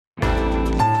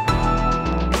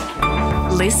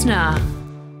listener.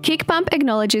 KICBUMP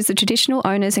acknowledges the traditional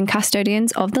owners and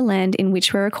custodians of the land in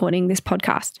which we're recording this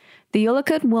podcast, the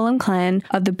Yulukit Woolam clan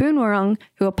of the Boonwurrung,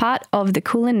 who are part of the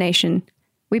Kulin Nation.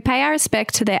 We pay our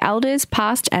respect to their elders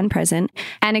past and present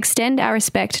and extend our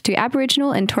respect to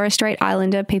Aboriginal and Torres Strait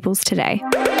Islander peoples today.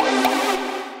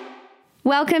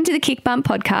 Welcome to the KICBUMP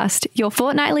podcast, your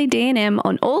fortnightly D&M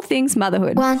on all things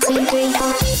motherhood. 1, 2, 3,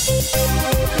 4.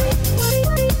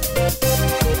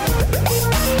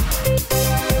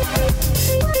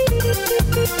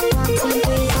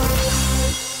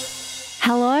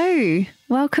 Hello.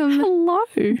 Welcome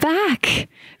back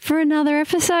for another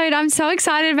episode. I'm so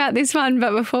excited about this one,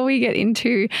 but before we get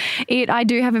into it, I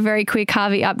do have a very quick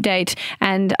Harvey update.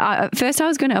 And first I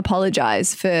was going to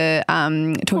apologise for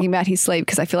talking about his sleep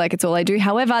because I feel like it's all I do.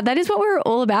 However, that is what we're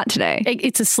all about today.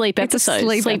 It's a sleep episode. It's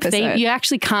a sleep episode. Theme. You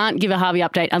actually can't give a Harvey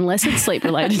update unless it's sleep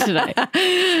related today.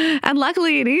 And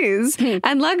luckily it is.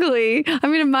 And luckily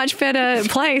I'm in a much better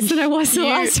place than I was the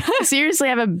last time. You seriously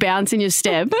have a bounce in your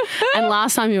step. And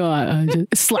last time you were like,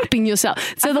 slapping yourself.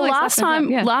 So the last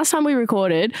time we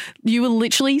recorded, you were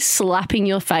literally slapping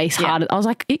your face hard. I was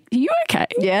like, are you okay?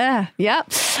 Yeah.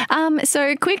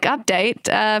 So quick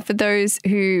update for those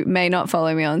who may not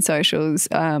follow me on socials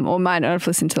or might not have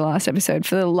listened to the last episode.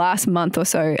 For the last month or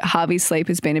so, Harvey's sleep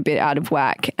has been a bit out of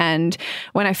whack. And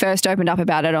when I first opened up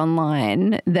about it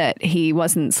online that he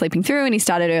wasn't sleeping through and he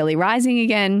started early rising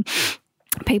again,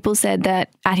 people said that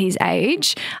at his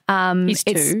age, he's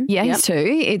two. He's two.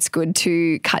 It's good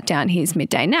to cut down his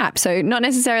midday nap. So not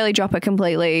necessarily drop it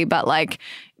completely, but like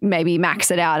maybe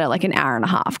max it out at like an hour and a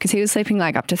half because he was sleeping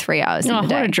like up to 3 hours in the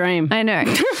day. What a dream. I know.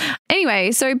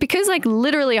 Anyway, so because like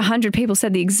literally 100 people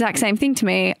said the exact same thing to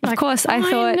me, of course I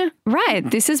thought, right,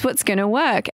 this is what's going to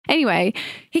work. Anyway,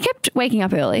 he kept waking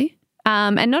up early.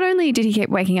 And not only did he keep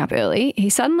waking up early, he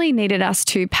suddenly needed us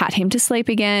to pat him to sleep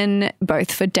again,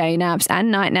 both for day naps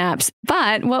and night naps.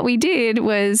 But what we did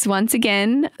was, once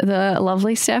again, the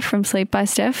lovely Steph from Sleep by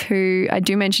Steph, who I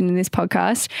do mention in this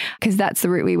podcast, because that's the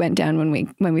route we went down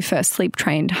when we first sleep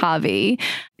trained Harvey.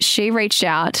 She reached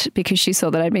out because she saw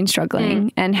that I'd been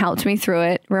struggling and helped me through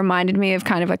it, reminded me of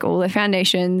kind of like all the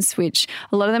foundations, which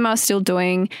a lot of them I was still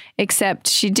doing, except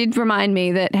she did remind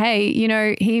me that, hey, you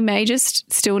know, he may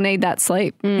just still need that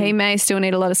sleep. He may still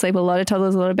need a lot of sleep. A lot of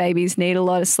toddlers, a lot of babies need a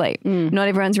lot of sleep. Not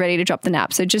everyone's ready to drop the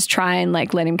nap. So just try and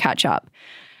like let him catch up.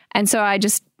 And so I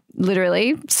just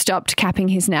literally stopped capping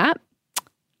his nap.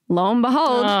 Lo and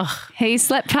behold, he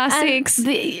slept past 6.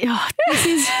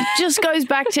 This just goes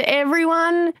back to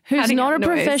everyone who's not a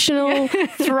professional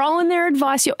throwing their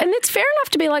advice. And it's fair enough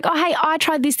to be like, oh, hey, I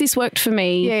tried this. This worked for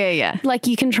me. Yeah. Like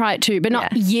you can try it too, but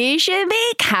not you should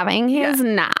be having his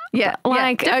nap. Yeah,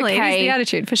 like definitely. Okay, it is the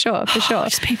attitude for sure.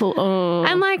 Just people.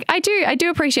 And like I do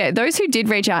appreciate those who did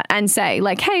reach out and say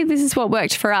like, hey, this is what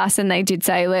worked for us, and they did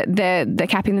say that they're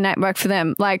capping the nap work for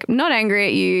them. Like, not angry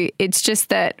at you. It's just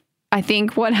that I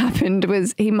think what happened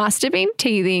was he must have been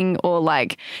teething or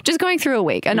like just going through a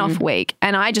week, an off week.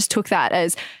 And I just took that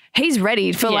as he's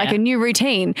ready for like a new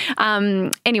routine.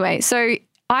 Anyway, so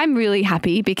I'm really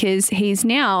happy because he's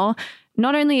now,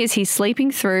 not only is he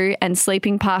sleeping through and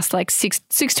sleeping past like 6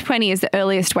 to 20 is the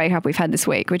earliest wake up we've had this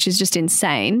week, which is just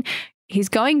insane. He's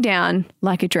going down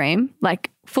like a dream, like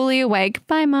fully awake,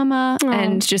 bye mama,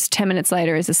 and just 10 minutes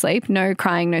later is asleep, no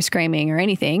crying, no screaming or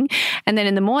anything. And then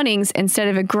in the mornings, instead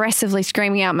of aggressively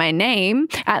screaming out my name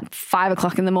at 5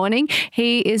 o'clock in the morning,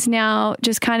 he is now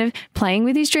just kind of playing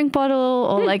with his drink bottle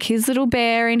or like his little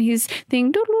bear and his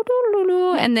thing,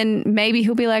 and then maybe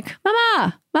he'll be like,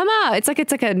 mama. It's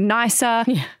like a nicer,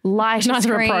 lighter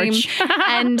approach.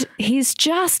 And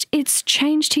it's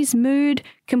changed his mood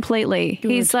completely.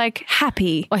 Good. He's like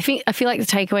happy. I feel like the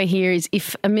takeaway here is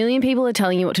if a million people are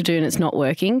telling you what to do and it's not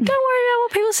working, don't worry about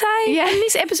what people say. Yeah. And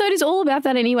this episode is all about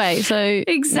that anyway. So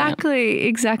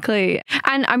Exactly.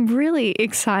 And I'm really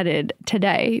excited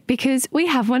today because we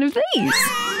have one of these.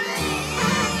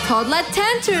 Toddler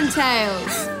Tantrum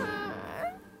Tales.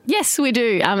 Yes, we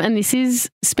do. And this is,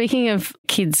 speaking of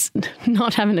kids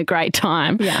not having a great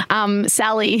time,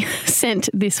 Sally sent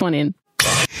this one in.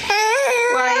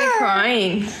 Why are you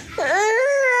crying?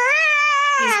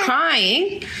 He's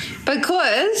crying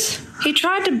because he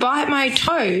tried to bite my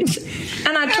toes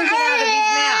and I took it out of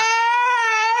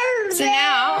his mouth. So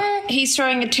now he's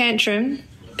throwing a tantrum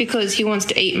because he wants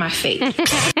to eat my feet.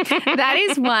 That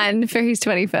is one for his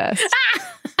 21st.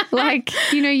 Like,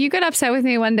 you know, you got upset with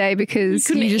me one day because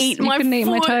you couldn't eat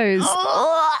my toes.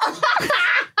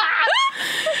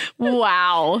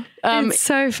 Wow. It's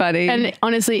so funny. And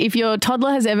honestly, if your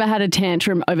toddler has ever had a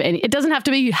tantrum over it doesn't have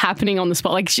to be happening on the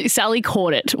spot. Like Sally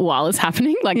caught it while it's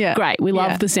happening. Like, great. We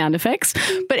love the sound effects.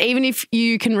 But even if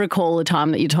you can recall a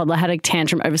time that your toddler had a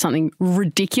tantrum over something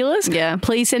ridiculous,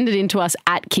 please send it in to us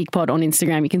at KICPod on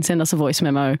Instagram. You can send us a voice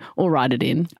memo or write it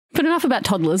in. But enough about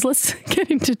toddlers. Let's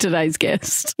get into today's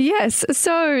guest. Yes.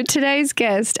 So today's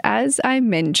guest, as I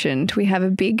mentioned, we have a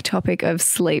big topic of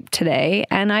sleep today.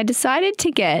 And I decided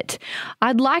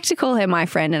I'd like to call her my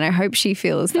friend, and I hope she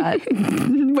feels that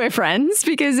we're friends,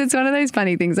 because it's one of those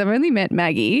funny things. I've only met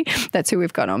Maggie. That's who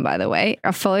we've got on, by the way.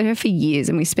 I've followed her for years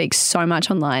and we speak so much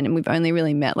online, and we've only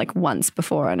really met like once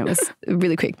before, and it was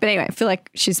really quick. But anyway, I feel like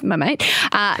she's my mate.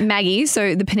 Maggie,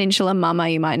 so the Peninsula Mama,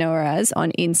 you might know her as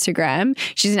on Instagram.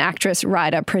 She's an actress,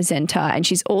 writer, presenter, and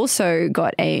she's also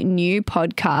got a new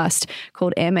podcast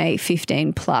called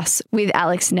MA15 Plus with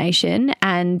Alex Nation,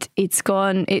 and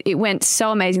it went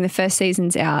so amazing. The first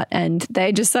season's out and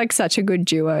they're just like such a good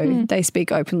duo. They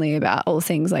speak openly about all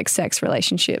things like sex,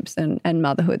 relationships and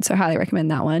motherhood, so highly recommend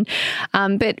that one.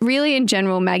 But really in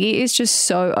general, Maggie is just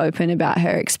so open about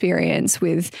her experience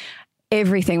with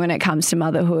everything when it comes to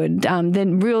motherhood,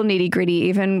 then real nitty gritty,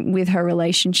 even with her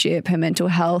relationship, her mental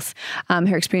health,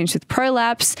 her experience with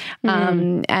prolapse,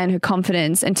 and her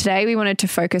confidence. And today we wanted to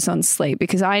focus on sleep,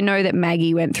 because I know that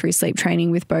Maggie went through sleep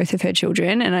training with both of her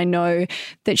children, and I know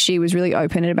that she was really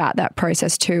open about that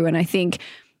process too. And I think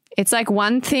it's like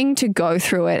one thing to go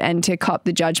through it and to cop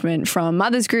the judgment from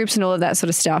mothers groups and all of that sort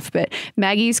of stuff. But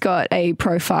Maggie's got a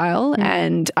profile,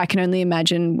 and I can only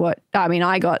imagine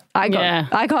I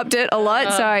copped it a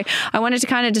lot. So I wanted to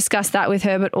kind of discuss that with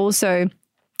her, but also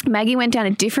Maggie went down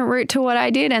a different route to what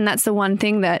I did. And that's the one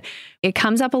thing that it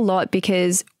comes up a lot,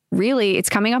 because really it's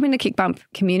coming up in the KICBUMP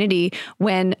community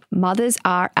when mothers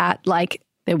are at like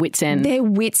their wits' end.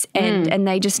 And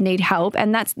they just need help.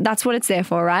 And that's what it's there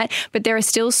for, right? But there are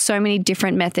still so many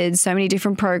different methods, so many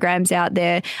different programs out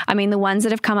there. I mean, the ones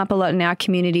that have come up a lot in our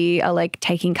community are like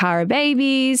Taking Cara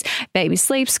Babies, Baby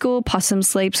Sleep School, Possum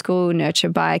Sleep School, Nurture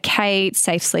by Kate,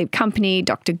 Safe Sleep Company,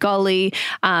 Dr. Golly,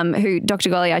 Dr.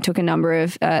 Golly, I took a number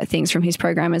of things from his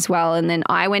program as well. And then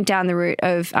I went down the route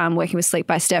of working with Sleep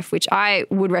by Steph, which I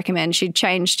would recommend. She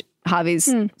changed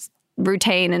Harvey's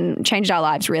routine and changed our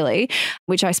lives really,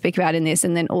 which I speak about in this.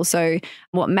 And then also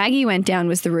what Maggie went down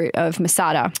was the route of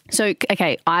Masada. So,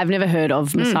 okay, I've never heard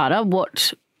of Masada.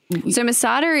 So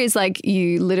Masada is like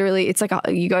it's like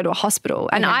you go to a hospital,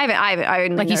 and I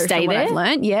only like know you stay from there. What I've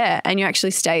learned. Yeah, and you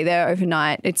actually stay there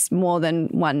overnight. It's more than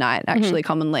one night actually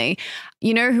commonly.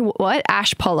 You know what?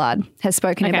 Ash Pollard has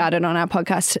spoken about it on our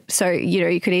podcast. So,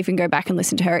 you could even go back and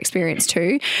listen to her experience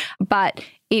too. But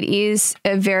it is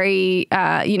a very,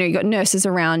 you've got nurses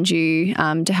around you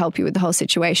to help you with the whole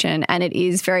situation. And it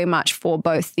is very much for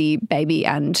both the baby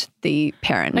and the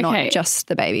parent, not just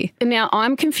the baby. Now,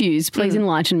 I'm confused. Please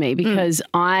enlighten me, because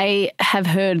I have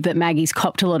heard that Maggie's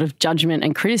copped a lot of judgment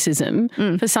and criticism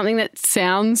for something that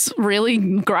sounds really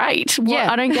great.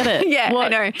 I don't get it. I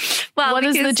know. Well, what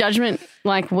is the judgment?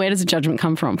 Like, where does the judgment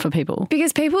come from for people?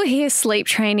 Because people hear sleep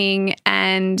training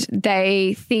and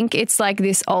they think it's like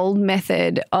this old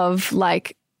method of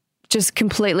like just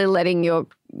completely letting your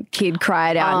kid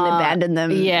cry it out and abandon them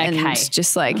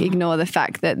just like ignore the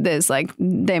fact that there's like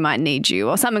they might need you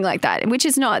or something like that, which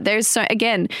is not. There's so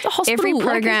again every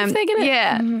program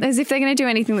as if they're gonna do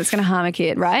anything that's gonna harm a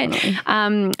kid, right?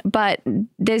 But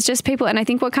there's just people, and I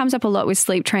think what comes up a lot with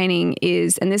sleep training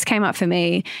is, and this came up for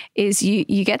me, is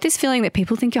you get this feeling that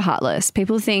people think you're heartless.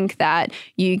 People think that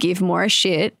you give more a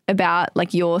shit about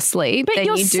like your sleep, but than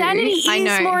your you sanity do.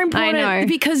 is more important. I know.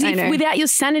 Because without your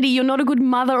sanity, you're not a good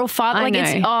mother or father.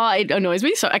 It annoys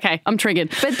me. So, okay, I'm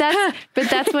triggered. But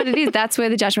that's what it is. That's where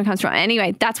the judgment comes from.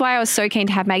 Anyway, that's why I was so keen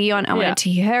to have Maggie on. I wanted to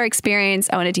hear her experience.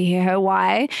 I wanted to hear her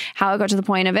why, how I got to the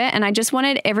point of it. And I just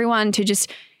wanted everyone to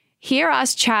just hear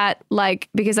us chat,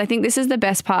 because I think this is the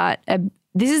best part.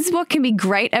 This is what can be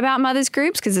great about mothers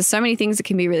groups, because there's so many things that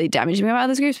can be really damaging about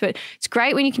mothers groups, but it's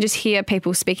great when you can just hear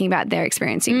people speaking about their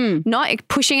experiencing, not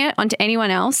pushing it onto anyone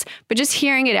else, but just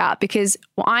hearing it out, because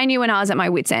I knew when I was at my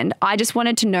wit's end, I just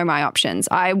wanted to know my options.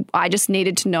 I just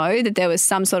needed to know that there was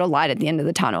some sort of light at the end of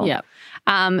the tunnel. Yeah.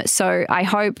 So I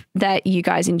hope that you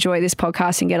guys enjoy this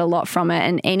podcast and get a lot from it.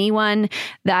 And anyone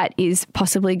that is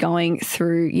possibly going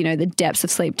through, the depths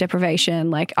of sleep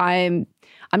deprivation,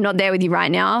 I'm not there with you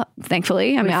right now,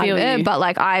 thankfully. I'm out of it.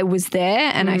 But I was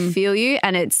there and I feel you,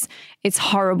 and it's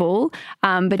horrible.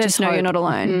 But there's just know hope. You're not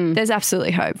alone. There's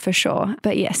absolutely hope for sure.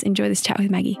 But yes, enjoy this chat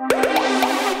with Maggie.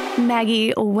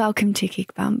 Maggie, welcome to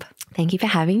KICBUMP. Thank you for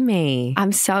having me.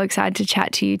 I'm so excited to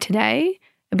chat to you today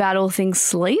about all things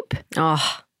sleep.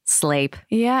 Oh, Sleep.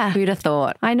 Yeah. Who'd have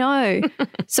thought? I know.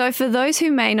 So for those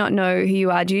who may not know who you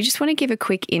are, do you just want to give a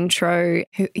quick intro,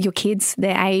 your kids,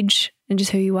 their age, and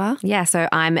just who you are? Yeah, so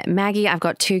I'm Maggie. I've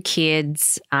got 2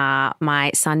 kids.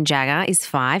 My son Jagger is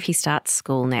 5. He starts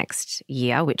school next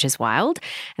year, which is wild.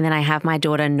 And then I have my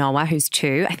daughter Noah, who's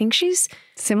 2. I think she's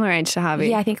similar age to Harvey.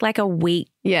 Yeah, I think like a week.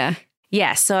 Yeah.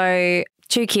 Yeah, so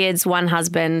 2 kids, 1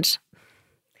 husband.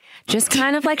 Just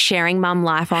kind of like sharing mum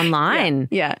life online.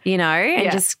 Yeah. You know,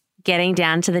 and just getting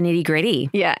down to the nitty gritty.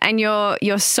 Yeah. And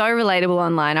you're so relatable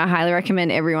online. I highly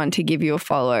recommend everyone to give you a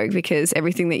follow because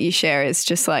everything that you share is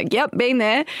just like, yep, been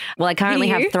there. Well, I currently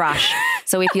have thrush.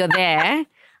 So if you're there,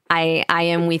 I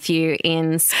am with you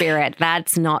in spirit.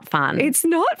 That's not fun. It's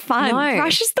not fun. No.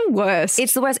 Thrush is the worst.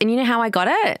 It's the worst. And you know how I got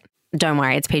it? Don't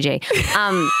worry, it's PG.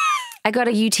 I got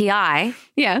a UTI.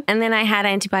 Yeah. And then I had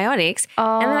antibiotics.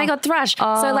 And then I got thrush.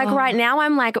 So like right now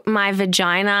I'm like my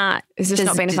vagina. It's just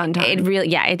not been a fun time. It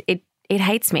really, it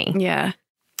hates me. Yeah.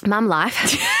 Mum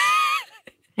life.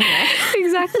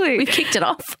 Exactly. We've kicked it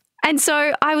off. And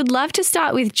so I would love to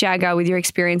start with Jagger, with your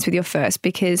experience with your first,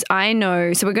 because I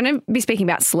know, so we're going to be speaking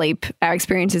about sleep, our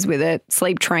experiences with it,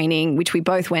 sleep training, which we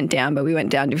both went down, but we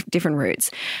went down different routes.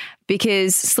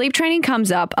 Because sleep training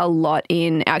comes up a lot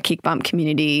in our KICBUMP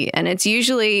community, and it's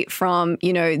usually from,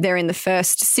 they're in the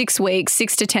first 6 weeks,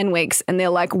 6 to 10 weeks, and they're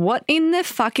like, what in the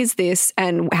fuck is this?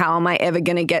 And how am I ever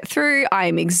going to get through?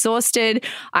 I'm exhausted.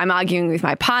 I'm arguing with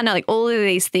my partner, like all of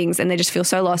these things, and they just feel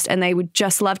so lost, and they would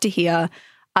just love to hear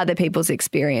other people's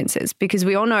experiences, because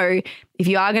we all know if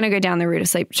you are going to go down the route of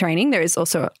sleep training, there is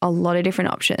also a lot of different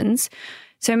options.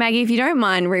 So Maggie, if you don't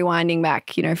mind rewinding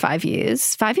back, 5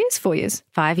 years, 4 years?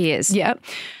 5 years. Yeah.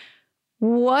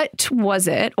 What was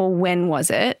it, or when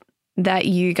was it, that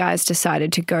you guys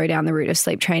decided to go down the route of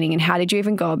sleep training, and how did you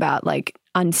even go about like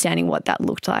understanding what that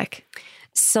looked like?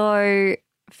 So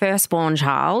firstborn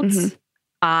child,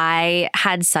 I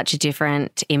had such a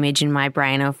different image in my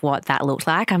brain of what that looked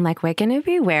like. I'm like, we're going to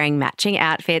be wearing matching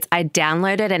outfits. I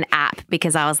downloaded an app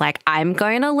because I was like, I'm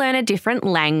going to learn a different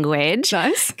language.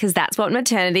 Nice. Because that's what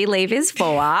maternity leave is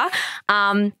for.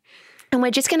 And we're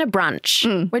just going to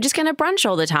brunch. We're just going to brunch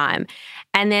all the time.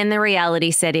 And then the reality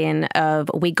set in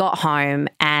of we got home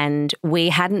and we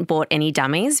hadn't bought any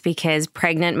dummies because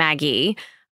pregnant Maggie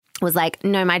was like,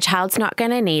 no, my child's not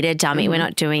going to need a dummy. We're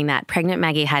not doing that. Pregnant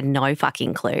Maggie had no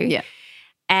fucking clue. Yeah.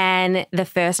 And the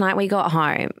first night we got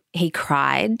home, he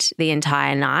cried the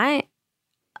entire night.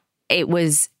 It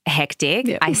was hectic.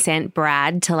 Yeah. I sent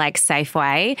Brad to like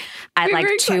Safeway at like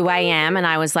 2 a.m. and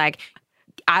I was like,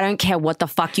 I don't care what the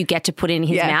fuck you get to put in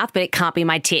his mouth, but it can't be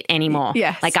my tit anymore.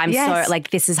 Yes. Like I'm so, like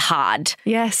this is hard.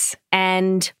 Yes.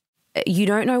 And you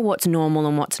don't know what's normal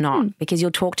and what's not because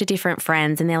you'll talk to different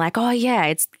friends and they're like, oh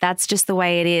yeah, that's just the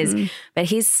way it is. But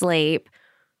his sleep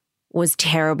was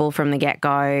terrible from the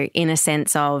get-go in a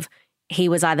sense of he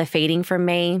was either feeding from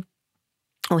me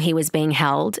or he was being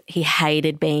held. He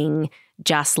hated being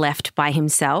just left by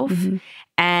himself.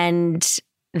 And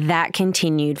that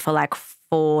continued for like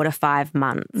 4 to 5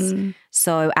 months.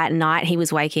 So at night he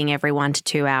was waking every 1 to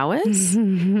 2 hours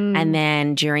and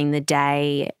then during the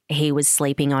day he was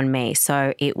sleeping on me.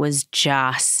 So it was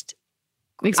just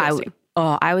exhausting.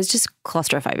 I was just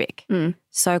claustrophobic.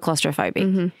 So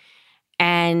claustrophobic.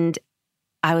 And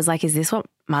I was like, is this what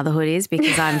motherhood is?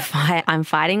 Because I'm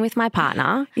fighting with my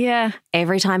partner. Yeah.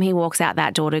 Every time he walks out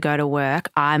that door to go to work,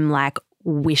 I'm like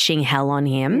wishing hell on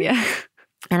him. Yeah.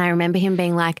 And I remember him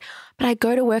being like, but I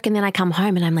go to work and then I come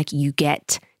home and I'm like, you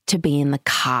get to be in the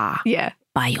car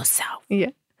by yourself. Yeah.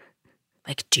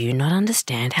 Like, do you not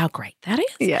understand how great that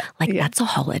is? Yeah. Like, that's a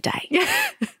holiday.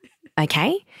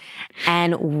 Okay?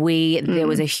 And there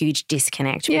was a huge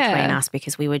disconnect between us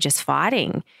because we were just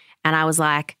fighting. And I was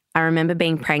like, I remember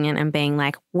being pregnant and being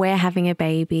like, we're having a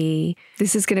baby.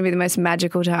 This is going to be the most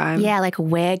magical time. Yeah, like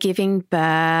we're giving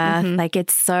birth. Like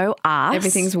it's so us.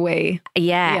 Everything's we.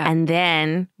 Yeah. And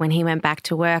then when he went back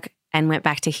to work and went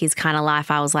back to his kind of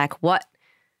life, I was like, what?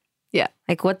 Yeah.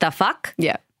 Like what the fuck?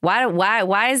 Yeah.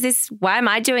 Why is this? Why am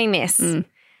I doing this?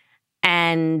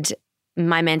 And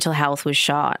my mental health was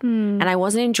shot and I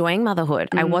wasn't enjoying motherhood.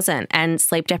 I wasn't. And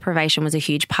sleep deprivation was a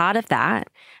huge part of that.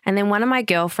 And then one of my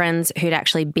girlfriends who'd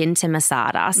actually been to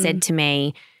Masada said to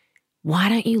me, why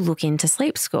don't you look into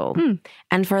sleep school?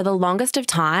 And for the longest of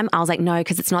time, I was like, no,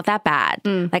 because it's not that bad.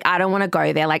 Like, I don't want to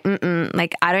go there. Like,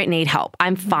 like I don't need help.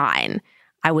 I'm fine.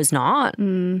 I was not.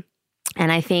 And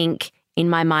I think in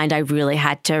my mind, I really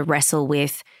had to wrestle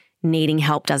with needing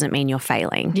help doesn't mean you're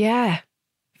failing. Yeah,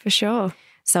 for sure.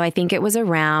 So I think it was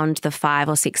around the 5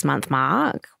 or 6 month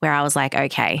mark where I was like,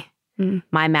 okay,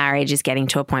 my marriage is getting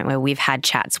to a point where we've had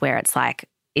chats where it's like,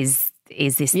 is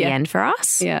is this the end for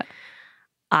us? Yeah.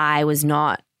 I was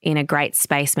not in a great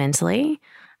space mentally.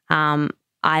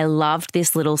 I loved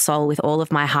this little soul with all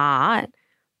of my heart,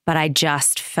 but I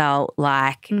just felt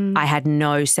like I had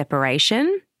no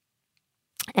separation.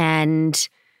 And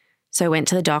so I went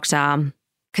to the doctor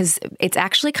because it's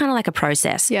actually kind of like a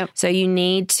process. Yep. So you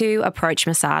need to approach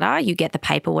Masada, you get the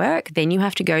paperwork, then you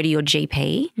have to go to your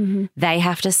GP. Mm-hmm. They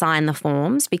have to sign the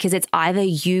forms because it's either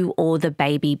you or the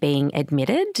baby being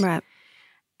admitted. Right.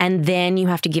 And then you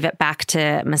have to give it back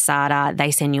to Masada.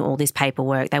 They send you all this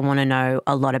paperwork. They want to know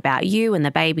a lot about you and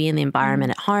the baby and the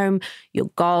environment at home, your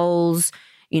goals,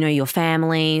 your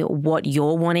family, what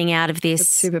you're wanting out of this. It's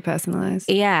super personalized.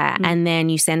 Yeah. And then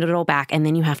you send it all back and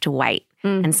then you have to wait.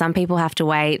 And some people have to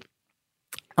wait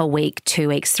a week, 2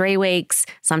 weeks, 3 weeks.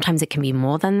 Sometimes it can be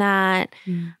more than that.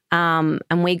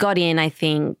 And we got in, I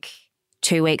think,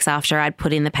 2 weeks after I'd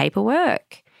put in the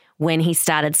paperwork when he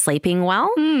started sleeping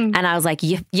well. And I was like,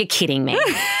 you're kidding me.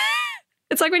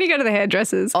 It's like when you go to the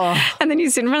hairdressers and then you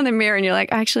sit in front of the mirror and you're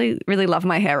like, I actually really love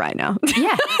my hair right now.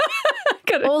 Yeah.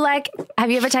 Or like,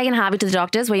 have you ever taken Harvey to the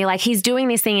doctors where you're like, he's doing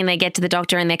this thing and they get to the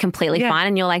doctor and they're completely fine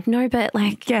and you're like, no, but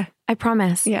like, I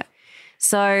promise. Yeah.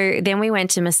 So then we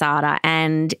went to Masada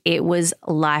and it was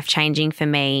life-changing for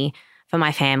me, for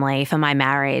my family, for my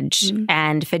marriage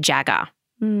and for Jagger.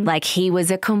 Like he was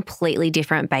a completely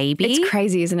different baby. It's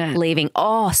crazy, isn't it? Leaving.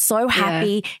 Oh, so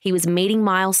happy. Yeah. He was meeting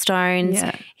milestones.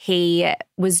 Yeah. He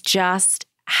was just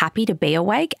happy to be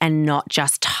awake and not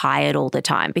just tired all the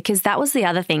time, because that was the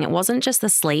other thing. It wasn't just the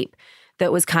sleep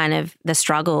that was kind of the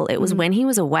struggle. It was when he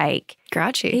was awake.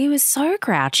 Grouchy. He was so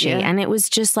grouchy. Yeah. And it was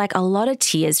just like a lot of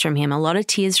tears from him, a lot of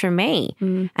tears from me.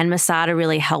 And Masada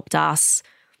really helped us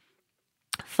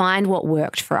find what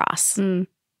worked for us.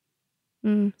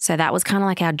 So that was kind of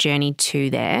like our journey to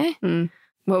there.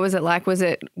 What was it like? Was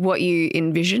it what you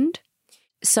envisioned?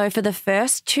 So for the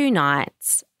first 2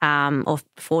 nights or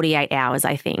 48 hours,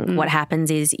 I think, what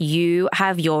happens is you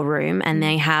have your room and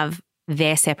they have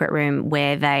their separate room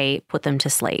where they put them to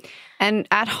sleep. And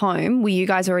at home, were you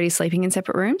guys already sleeping in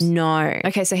separate rooms? No.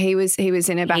 Okay, so he was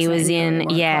in a bassinet. He was in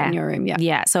your room.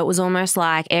 Yeah. So it was almost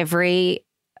like every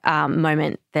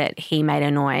moment that he made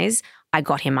a noise, I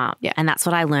got him up. Yeah. And that's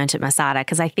what I learned at Masada,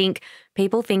 because I think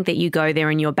people think that you go there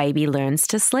and your baby learns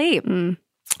to sleep.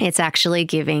 It's actually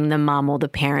giving the mum or the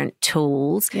parent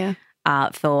tools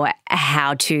for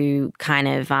how to kind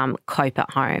of cope at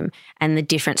home and the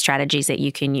different strategies that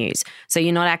you can use. So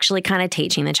you're not actually kind of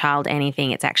teaching the child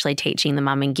anything. It's actually teaching the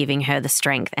mum and giving her the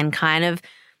strength, and kind of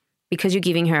because you're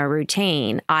giving her a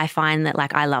routine, I find that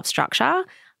like I love structure.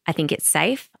 I think it's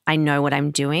safe. I know what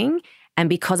I'm doing. And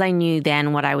because I knew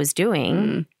then what I was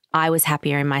doing, I was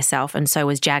happier in myself, and so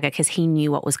was Jagger, because he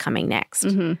knew what was coming next.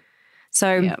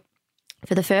 So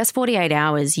for the first 48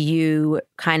 hours, you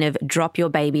kind of drop your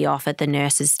baby off at the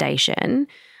nurse's station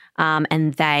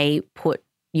and they put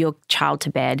your child to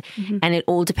bed. And it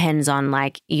all depends on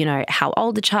like, how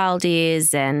old the child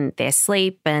is and their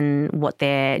sleep and what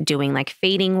they're doing like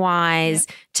feeding wise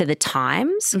to the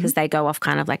times, because they go off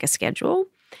kind of like a schedule.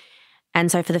 And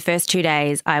so for the first 2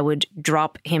 days, I would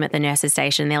drop him at the nurse's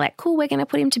station. They're like, cool, we're going to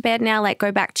put him to bed now. Like,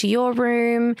 go back to your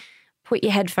room, put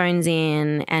your headphones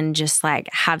in and just like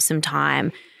have some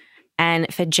time.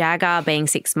 And for Jagger being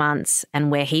 6 months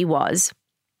and where he was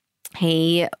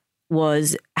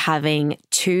having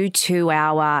 2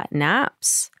 2-hour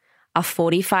naps, a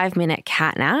 45-minute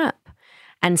cat nap,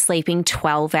 and sleeping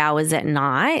 12 hours at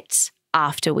night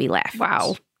after we left.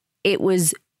 Wow. It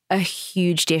was a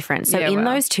huge difference. So in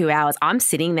those 2 hours, I'm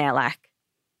sitting there like,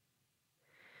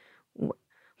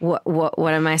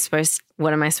 what am I supposed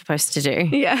to do?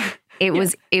 Yeah. It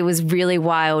was really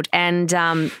wild.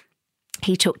 And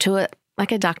he took to it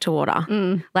like a duck to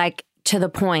water, like to the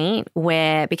point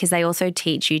where, because they also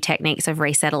teach you techniques of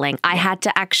resettling, I had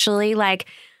to actually like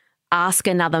ask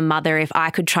another mother if I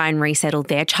could try and resettle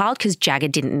their child, because Jagger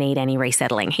didn't need any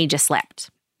resettling. He just slept.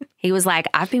 He was like,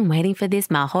 I've been waiting for this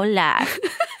my whole life.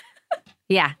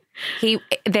 Yeah.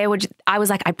 I was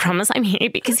like, I promise I'm here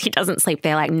because he doesn't sleep.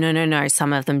 They're like, no,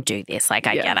 some of them do this. Like,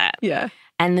 I get it. Yeah.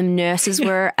 And the nurses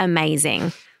were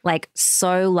amazing, like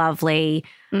so lovely.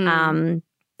 And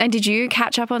did you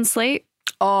catch up on sleep?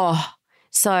 Oh,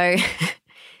 so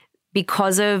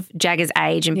because of Jagger's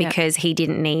age and because he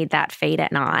didn't need that feed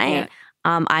at night,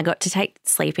 I got to take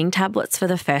sleeping tablets for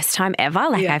the first time ever.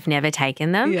 Like I've never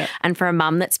taken them. Yeah. And for a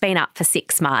mum that's been up for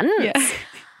 6 months,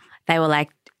 they were like,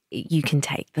 you can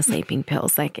take the sleeping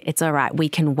pills. Like, it's all right. We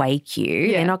can wake you.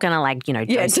 Yeah. They're not going to like,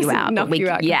 dose you out. Knock you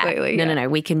out completely. No.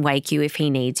 We can wake you if he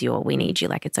needs you or we need you.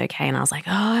 Like, it's okay. And I was like,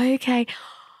 oh, okay.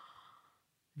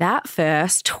 That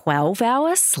first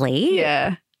 12-hour sleep.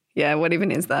 Yeah. Yeah, what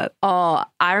even is that? Oh,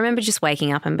 I remember just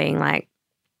waking up and being like,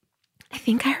 I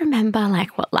think I remember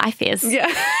like what life is.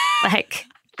 Yeah. Like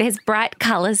there's bright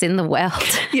colours in the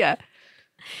world. Yeah.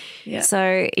 Yeah.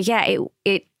 So yeah,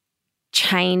 it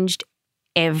changed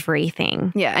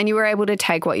everything. Yeah. And you were able to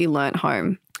take what you learnt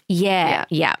home. Yeah.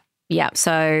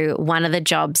 So one of the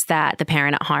jobs that the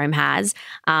parent at home has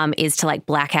is to like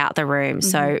black out the room.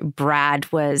 So Brad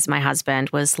my husband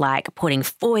was like putting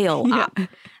foil up.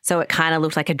 So it kind of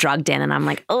looked like a drug den. And I'm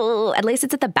like, oh, at least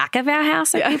it's at the back of our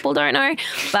house so people don't know.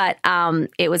 But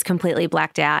it was completely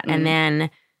blacked out. And then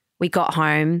we got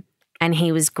home and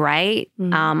he was great.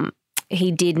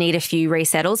 He did need a few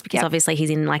resettles because obviously he's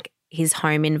in like his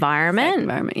home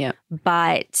environment.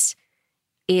 But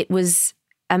it was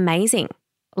amazing.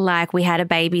 Like we had a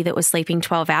baby that was sleeping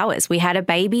 12 hours. We had a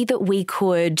baby that we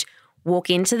could walk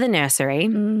into the nursery,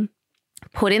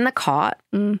 put in the cot,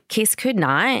 kiss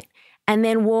goodnight, and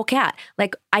then walk out.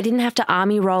 Like I didn't have to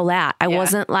army roll out. I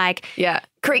wasn't like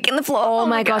creaking the floor. Oh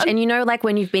my gosh. And you know, like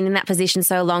when you've been in that position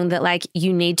so long that like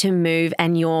you need to move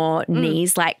and your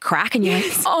knees like crack and you're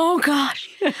like, oh gosh.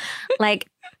 Like,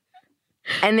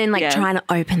 and then like trying to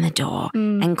open the door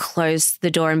and close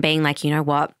the door and being like, you know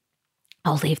what?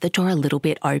 I'll leave the door a little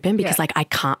bit open because like I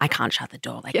can't shut the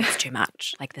door. Like it's too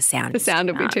much. Like the sound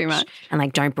will be too much. And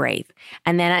like don't breathe.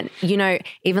 And then, you know,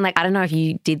 even like I don't know if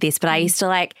you did this, but I used to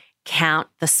like count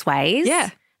the sways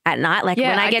at night. Like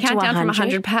when I get to 100. Down from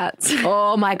 100 pats.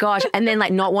 Oh my gosh. And then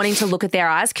like not wanting to look at their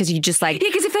eyes because you just like. Yeah,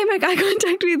 because if they make eye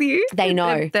contact with you. They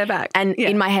know. They're back. And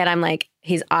in my head I'm like,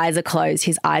 his eyes are closed.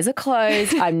 His eyes are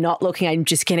closed. I'm not looking. I'm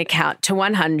just going to count to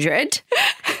 100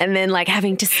 and then like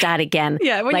having to start again.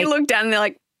 Yeah, when like, you look down and they're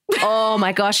like. Oh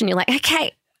my gosh. And you're like,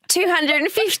 okay,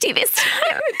 250 this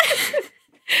time.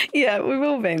 Yeah, we've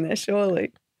all been there,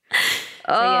 surely. So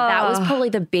yeah, that was probably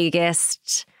the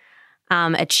biggest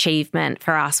achievement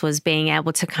for us was being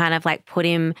able to kind of like put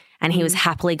him and he was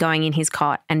happily going in his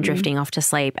cot and drifting off to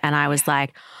sleep. And I was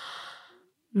like,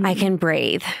 I can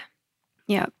breathe.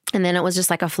 Yeah. And then it was just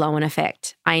like a flow-on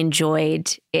effect. I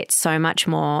enjoyed it so much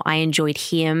more. I enjoyed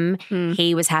him.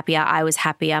 He was happier. I was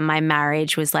happier. My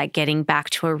marriage was like getting back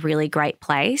to a really great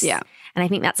place. Yeah. And I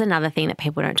think that's another thing that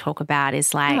people don't talk about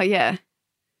is like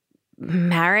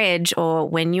marriage or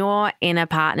when you're in a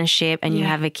partnership and you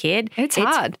have a kid. It's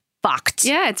hard. Fucked.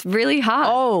 Yeah, it's really hard.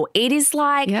 Oh, it is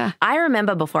like I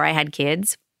remember before I had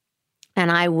kids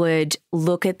and I would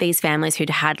look at these families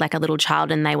who'd had like a little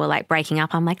child and they were like breaking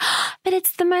up. I'm like, oh, but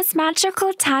it's the most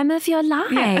magical time of your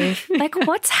life. Yeah. Like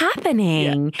what's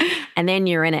happening? Yeah. And then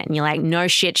you're in it and you're like, no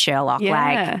shit, Sherlock.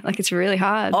 Yeah, like it's really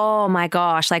hard. Oh my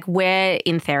gosh. Like we're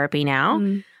in therapy now,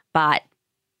 but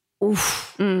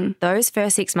those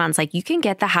first 6 months, like you can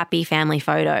get the happy family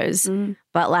photos,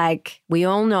 but like we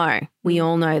all know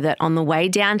that on the way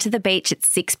down to the beach at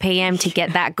 6 p.m. to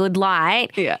get that good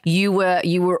light, you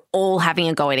were all having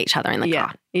a go at each other in the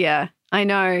car. Yeah, I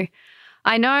know.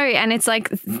 And it's like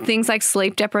things like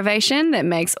sleep deprivation that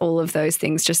makes all of those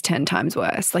things just 10 times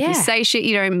worse. Like you say shit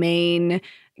you don't mean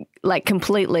like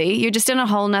completely. You're just on a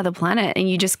whole nother planet and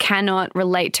you just cannot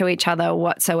relate to each other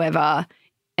whatsoever.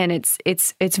 And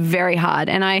it's very hard.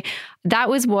 And that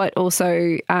was what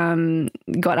also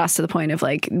got us to the point of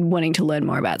like wanting to learn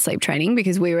more about sleep training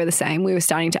because we were the same. We were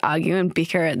starting to argue and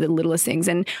bicker at the littlest things.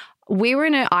 And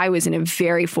I was in a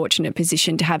very fortunate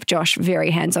position to have Josh very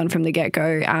hands-on from the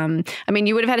get-go. I mean,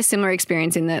 you would have had a similar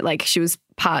experience in that like she was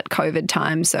part COVID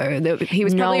time, so he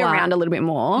was probably around a little bit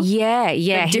more. Yeah.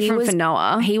 But different for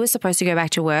Noah. He was supposed to go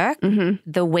back to work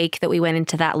the week that we went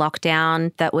into that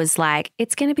lockdown that was like,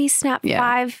 it's going to be snap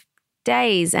 5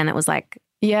 days. And it was like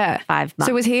 5 months.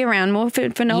 So was he around more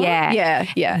for Noah?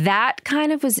 Yeah. That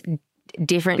kind of was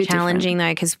different, challenging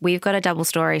though, because we've got a double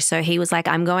story. So he was like,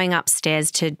 I'm going upstairs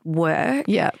to work.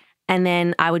 Yeah. And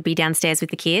then I would be downstairs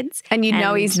with the kids. And you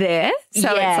know he's there. So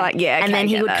it's like, okay, and then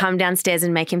he would come downstairs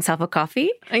and make himself a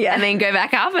coffee. Yeah. And then go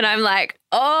back up and I'm like,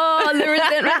 oh, the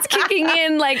resentment's kicking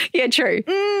in. Like, yeah, true.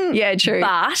 Yeah, true.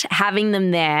 But having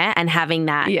them there and having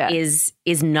that is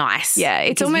nice. Yeah,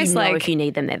 it's almost like if you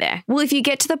need them, they're there. Well, if you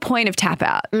get to the point of tap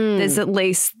out, there's at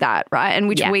least that, right? And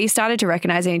which we started to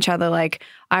recognize in each other. Like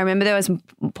I remember there was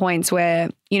points where,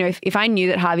 you know, if I knew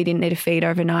that Harvey didn't need a feed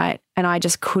overnight and I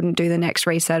just couldn't do the next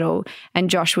resettle and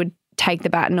Josh would take the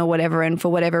baton or whatever, and for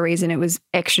whatever reason it was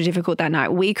extra difficult that night,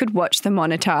 we could watch the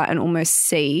monitor and almost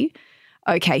see,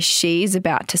 okay, she's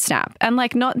about to snap. And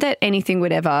like, not that anything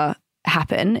would ever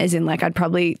happen, as in like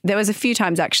there was a few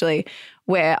times actually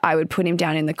where I would put him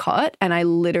down in the cot and I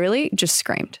literally just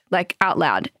screamed like out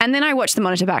loud. And then I watched the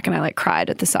monitor back and I like cried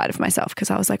at the sight of myself because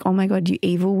I was like, oh my God, you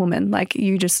evil woman. Like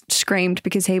you just screamed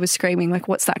because he was screaming. Like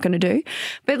what's that going to do?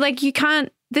 But like you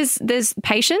can't, there's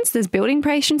patience, there's building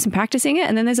patience and practicing it.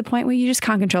 And then there's a point where you just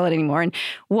can't control it anymore. And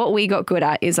what we got good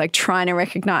at is like trying to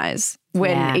recognize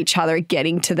when each other are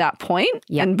getting to that point.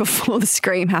 And before the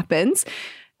scream happens,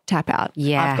 tap out.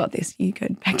 Yeah. I've got this. You go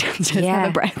back downstairs, have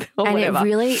a breath or and whatever. It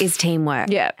really is teamwork.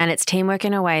 Yeah. And it's teamwork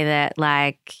in a way that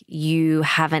like you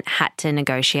haven't had to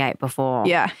negotiate before.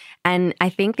 Yeah. And I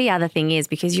think the other thing is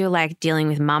because you're like dealing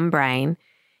with mum brain,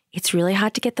 it's really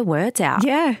hard to get the words out.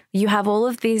 Yeah. You have all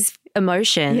of these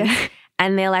emotions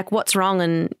and they're like, what's wrong?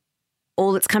 And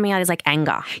all that's coming out is like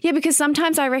anger. Yeah, because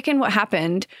sometimes I reckon what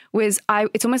happened was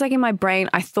it's almost like in my brain,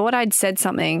 I thought I'd said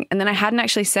something and then I hadn't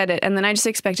actually said it and then I just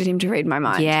expected him to read my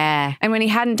mind. Yeah. And when he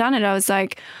hadn't done it, I was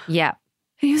like, yeah.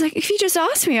 And he was like, if you just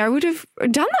asked me, I would have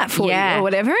done that for you or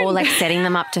whatever. Or like setting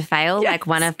them up to fail, like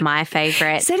one of my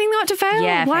favorite. Setting them up to fail?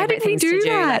 Yeah, why did we do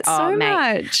that so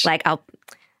much? Like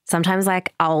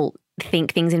I'll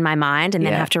think things in my mind and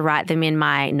then have to write them in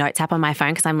my notes app on my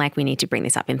phone because I'm like, we need to bring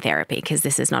this up in therapy because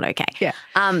this is not okay. Yeah.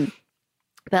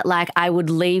 But like I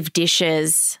would leave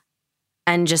dishes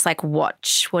and just like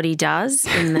watch what he does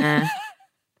in the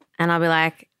and I'll be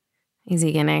like, is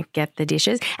he going to get the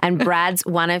dishes? And Brad's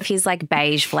one of his like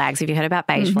beige flags. Have you heard about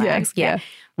beige flags? Yeah.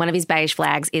 One of his beige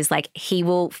flags is like he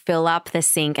will fill up the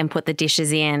sink and put the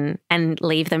dishes in and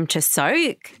leave them to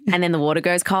soak and then the water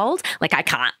goes cold. Like I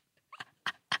can't.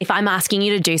 If I'm asking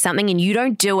you to do something and you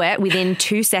don't do it within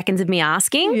 2 seconds of me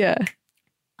asking,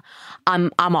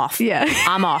 I'm off. Yeah.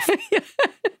 I'm off.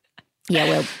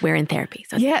 Yeah, we're in therapy.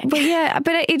 So but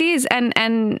it is.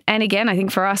 And again, I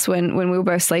think for us when we were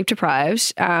both sleep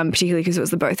deprived, particularly because it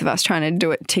was the both of us trying to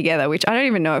do it together, which I don't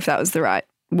even know if that was the right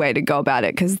way to go about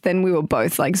it because then we were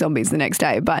both like zombies the next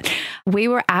day. But we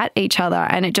were at each other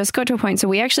and it just got to a point. So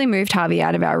we actually moved Harvey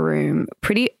out of our room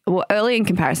pretty early in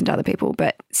comparison to other people,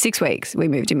 but 6 weeks we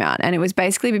moved him out. And it was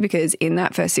basically because in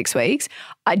that first 6 weeks,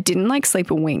 I didn't like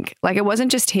sleep a wink. Like it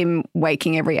wasn't just him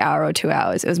waking every hour or 2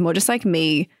 hours. It was more just like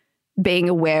me being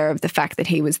aware of the fact that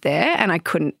he was there and I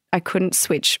couldn't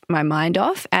switch my mind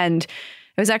off. And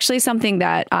it was actually something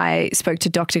that I spoke to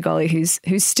Dr. Golly, who's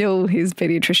still his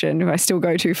pediatrician, who I still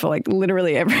go to for like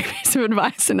literally every piece of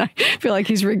advice. And I feel like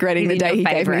he's regretting the day he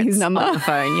gave me his number on the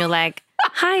phone. You're like,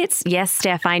 hi, yes,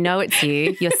 Steph, I know it's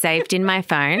you. You're saved in my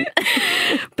phone.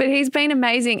 But he's been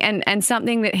amazing. And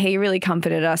something that he really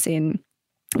comforted us in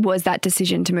was that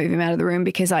decision to move him out of the room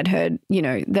because I'd heard,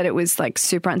 that it was like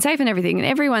super unsafe and everything. And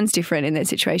everyone's different in their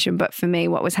situation. But for me,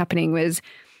 what was happening was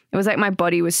it was like my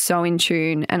body was so in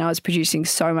tune and I was producing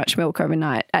so much milk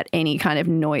overnight at any kind of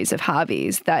noise of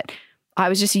Harvey's that I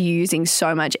was just using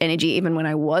so much energy even when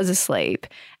I was asleep.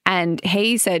 And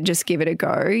he said, just give it a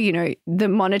go. The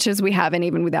monitors we have, and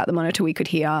even without the monitor, we could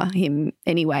hear him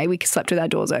anyway. We slept with our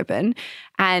doors open.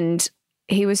 And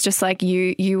he was just like,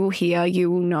 you will hear,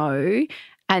 you will know,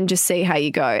 and just see how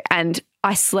you go. And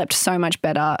I slept so much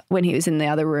better when he was in the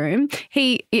other room.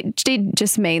 It did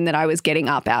just mean that I was getting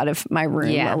up out of my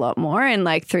room a lot more. And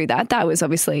like through that was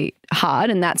obviously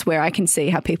hard. And that's where I can see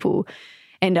how people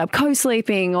end up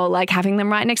co-sleeping or like having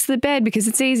them right next to the bed because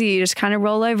it's easy. You just kind of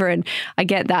roll over and I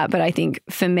get that. But I think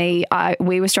for me,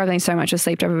 we were struggling so much with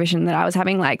sleep deprivation that I was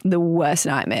having like the worst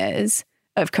nightmares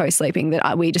of co-sleeping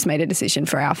that we just made a decision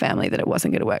for our family that it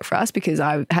wasn't going to work for us because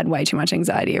I had way too much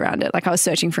anxiety around it. Like I was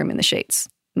searching for him in the sheets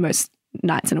most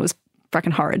nights and it was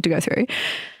fucking horrid to go through.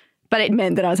 But it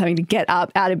meant that I was having to get up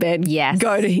out of bed,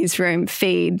 go to his room,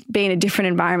 feed, be in a different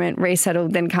environment, resettle,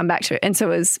 then come back to it. And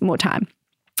so it was more time.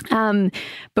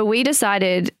 But we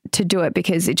decided to do it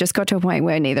because it just got to a point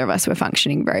where neither of us were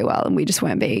functioning very well and we just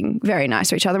weren't being very nice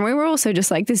to each other. And we were also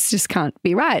just like, this just can't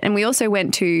be right. And we also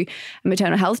went to a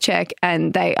maternal health check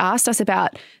and they asked us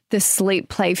about the sleep,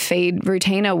 play, feed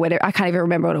routine or whatever. I can't even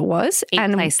remember what it was.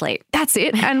 Eat, play, sleep. That's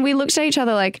it. And we looked at each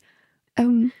other like,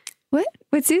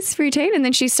 what's this routine? And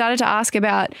then she started to ask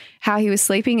about how he was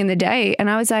sleeping in the day. And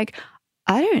I was like,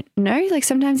 I don't know. Like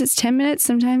sometimes it's 10 minutes,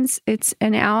 sometimes it's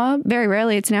an hour. Very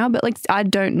rarely it's an hour, but like I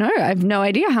don't know. I have no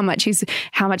idea how much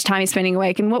time he's spending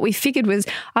awake. And what we figured was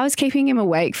I was keeping him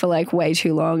awake for like way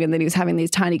too long, and then he was having these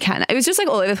tiny cat. It was just like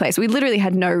all over the place. We literally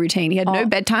had no routine. He had no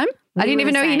bedtime. I didn't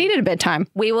even know he needed a bedtime.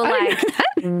 We were like,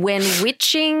 when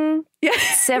witching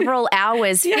several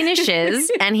hours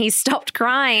finishes and he stopped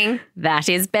crying, that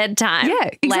is bedtime. Yeah,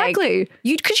 exactly.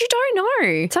 Because you don't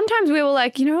know. Sometimes we were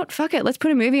like, you know what, fuck it, let's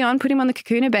put a movie on, put him on the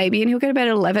Kakuna baby and he'll go to bed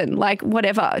at 11. Like,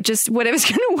 whatever, just whatever's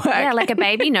going to work. Yeah, like a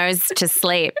baby knows to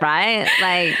sleep, right?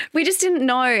 Like, we just didn't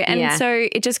know. And so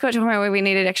it just got to a point where we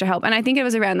needed extra help. And I think it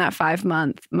was around that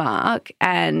 5-month mark.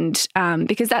 And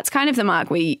because that's kind of the mark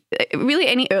really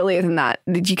any earlier than that,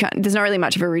 there's not really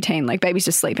much of a routine. Like babies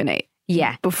just sleep and eat.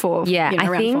 Yeah. Before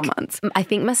around 4 months. I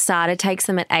think Masada takes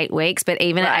them at 8 weeks, but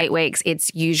even at 8 weeks,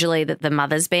 it's usually that the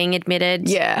mother's being admitted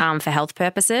for health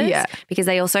purposes. Yeah. Because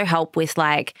they also help with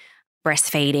like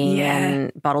breastfeeding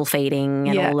and bottle feeding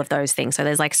and all of those things. So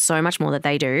there's like so much more that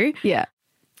they do. Yeah.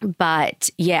 But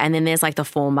and then there's like the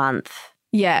 4-month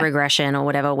regression or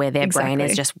whatever where their brain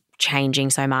is just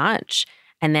changing so much.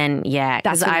 And then,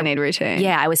 that's when I need routine.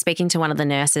 Yeah. I was speaking to one of the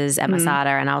nurses at Masada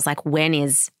and I was like, when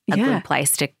is a good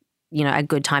place to, a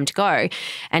good time to go?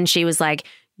 And she was like,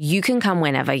 you can come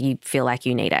whenever you feel like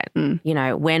you need it.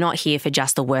 We're not here for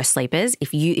just the worst sleepers.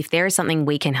 If there is something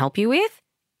we can help you with,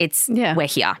 we're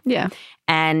here. Yeah.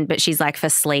 But she's like, for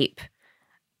sleep,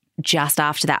 just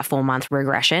after that 4-month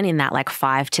regression in that like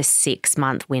 5 to 6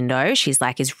 month window, she's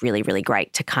like, is really, really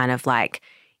great to kind of like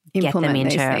get them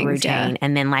into a routine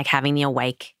and then like having the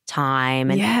awake time.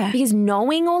 And because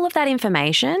knowing all of that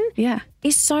information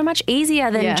is so much easier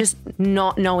than just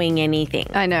not knowing anything.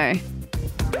 I know.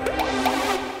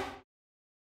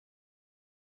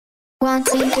 1,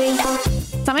 2, 3, 4.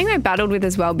 Something I battled with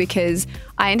as well because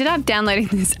I ended up downloading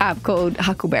this app called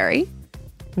Huckleberry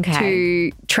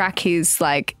to track his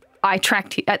like. I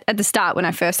tracked at the start when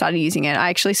I first started using it. I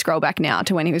actually scroll back now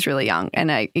to when he was really young and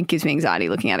it gives me anxiety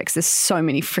looking at it because there's so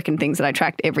many freaking things that I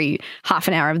tracked every half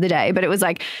an hour of the day. But it was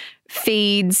like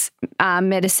feeds,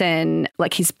 medicine,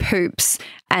 like his poops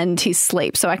and his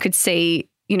sleep. So I could see,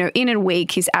 in a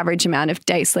week, his average amount of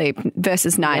day sleep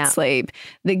versus night sleep,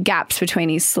 the gaps between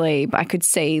his sleep. I could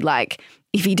see like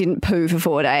if he didn't poo for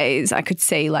 4 days, I could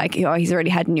see like, he's already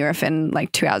had Nurofen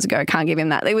like 2 hours ago. Can't give him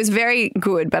that. It was very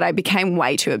good, but I became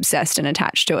way too obsessed and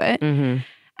attached to it. Mm-hmm.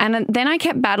 And then I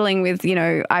kept battling with,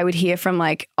 I would hear from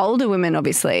like older women,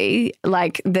 obviously,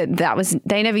 like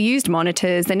they never used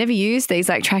monitors. They never used these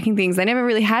like tracking things. They never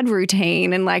really had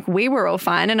routine and like we were all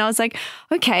fine. And I was like,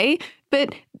 okay,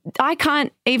 but I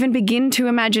can't even begin to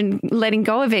imagine letting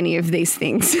go of any of these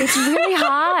things. It's really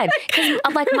hard.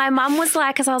 Like my mum was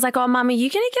like, because I was like, oh, Mum, are you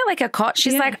going to get like a cot?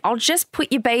 She's like, I'll just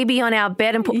put your baby on our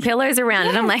bed and put pillows around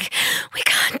it. I'm like, we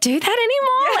can't do that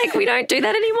anymore. Like we don't do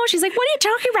that anymore. She's like, what are you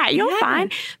talking about? You're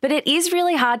fine. But it is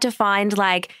really hard to find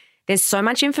like, there's so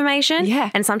much information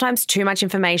and sometimes too much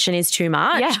information is too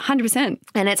much. Yeah, 100%.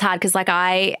 And it's hard because like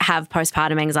I have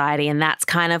postpartum anxiety and that's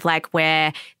kind of like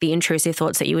where the intrusive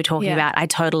thoughts that you were talking about, I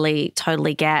totally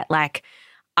get. Like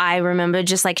I remember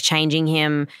just like changing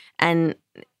him and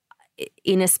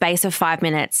in a space of 5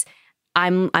 minutes,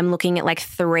 I'm looking at like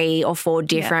 3 or 4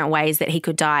 different ways that he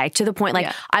could die to the point like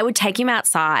I would take him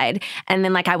outside and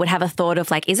then like I would have a thought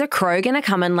of like, is a crow going to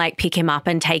come and like pick him up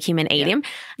and take him and eat him?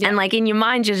 And like in your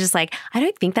mind, you're just like, I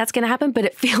don't think that's going to happen, but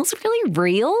it feels really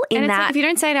real in that. Like if you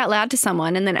don't say it out loud to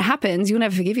someone and then it happens, you'll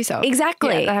never forgive yourself.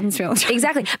 Exactly. Yeah, that happens to me all the time.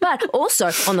 Exactly. But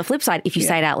also on the flip side, if you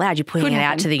say it out loud, you're putting it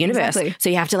out to the universe. Exactly. So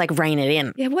you have to like rein it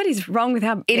in. Yeah. What is wrong with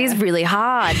how it is really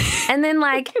hard. And then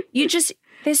like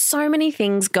there's so many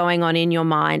things going on in your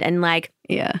mind and like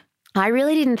I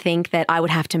really didn't think that I would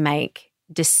have to make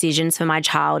decisions for my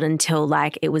child until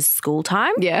like it was school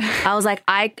time. Yeah. I was like,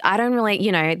 I don't really,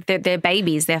 they're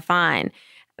babies, they're fine.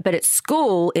 But at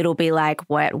school, it'll be like,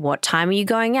 what time are you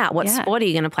going out? What sport are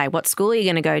you going to play? What school are you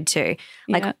going to go to?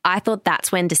 Like I thought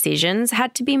that's when decisions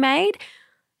had to be made.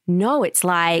 No, it's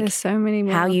like there's so many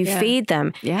more. How you feed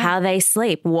them, how they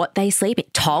sleep, what they sleep in.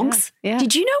 Togs? Yeah.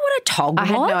 Did you know what a tog was? I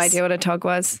had no idea what a tog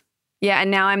was. Yeah,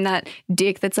 and now I'm that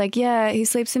dick that's like, he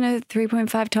sleeps in a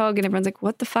 3.5 tog, and everyone's like,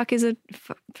 what the fuck is a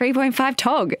 3.5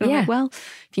 tog? And I'm like, well,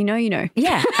 if you know, you know.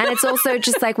 Yeah, and it's also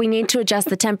just like we need to adjust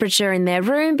the temperature in their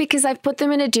room because I've put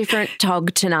them in a different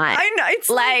tog tonight. I know.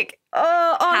 It's like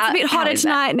it's a bit hotter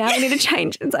tonight. Now we need to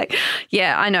change. It's like,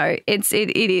 I know. It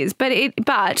is.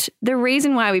 But the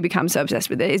reason why we become so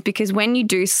obsessed with it is because when you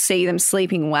do see them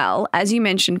sleeping well, as you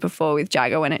mentioned before with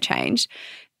Jagger when it changed,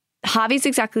 Harvey's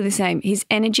exactly the same. His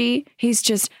energy, he's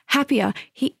just happier.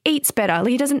 He eats better.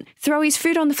 He doesn't throw his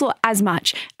food on the floor as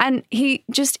much. And he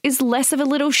just is less of a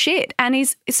little shit. And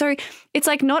so it's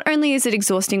like not only is it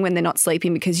exhausting when they're not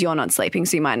sleeping because you're not sleeping,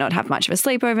 so you might not have much of a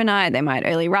sleep overnight. They might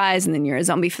early rise and then you're a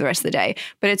zombie for the rest of the day.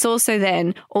 But it's also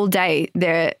then all day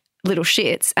they're little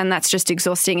shits, and that's just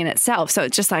exhausting in itself. So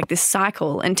it's just like this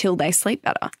cycle until they sleep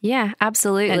better. Yeah,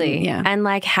 absolutely. And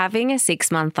like having a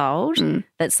 6-month-old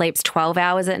that sleeps 12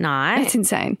 hours at night. That's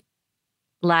insane.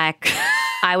 Like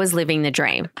I was living the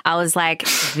dream. I was like,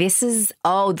 this is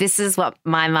what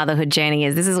my motherhood journey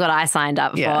is. This is what I signed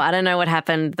up for. I don't know what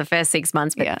happened the first 6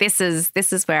 months, but this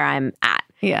is where I'm at.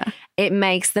 Yeah. It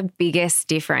makes the biggest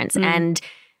difference. And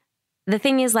the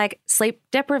thing is, like, sleep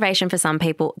deprivation for some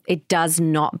people, it does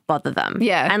not bother them.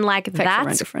 Yeah. And like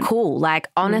that's cool. Like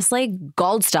honestly,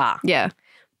 gold star. Yeah.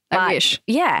 I wish.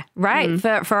 Yeah. Right.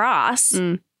 For us,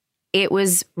 it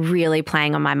was really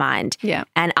playing on my mind. Yeah.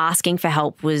 And asking for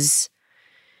help was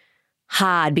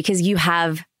hard because you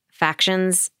have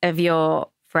factions of your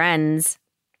friends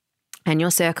and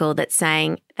your circle that's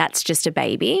saying that's just a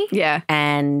baby. Yeah.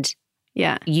 And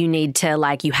you need to,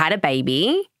 like, you had a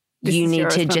baby. You need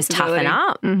to just toughen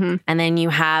up. And then you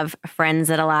have friends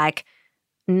that are like,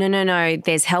 no,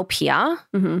 there's help here.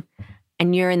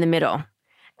 And you're in the middle.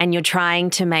 And you're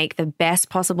trying to make the best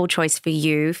possible choice for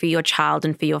you, for your child,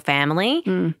 and for your family.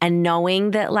 And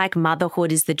knowing that, like,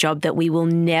 motherhood is the job that we will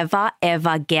never,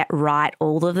 ever get right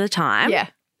all of the time. Yeah.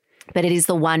 But it is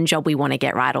the one job we want to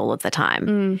get right all of the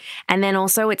time. And then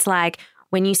also it's like,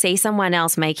 when you see someone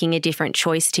else making a different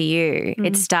choice to you,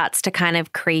 it starts to kind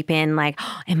of creep in like,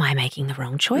 oh, am I making the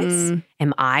wrong choice?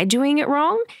 Am I doing it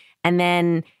wrong? And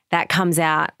then that comes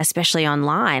out, especially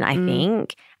online, I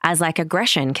think, as like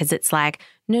aggression, because it's like,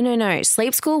 no,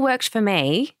 sleep school worked for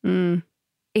me.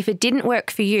 If it didn't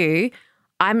work for you,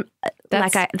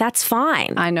 that's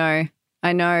fine. I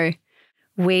know.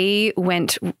 We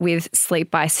went with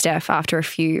Sleep by Steph after a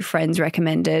few friends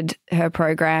recommended her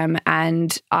program,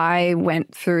 and I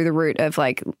went through the route of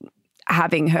like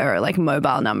having her like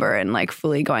mobile number and like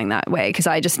fully going that way because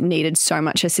I just needed so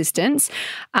much assistance.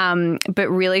 But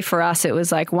really for us, it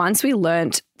was like once we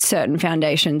learnt certain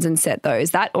foundations and set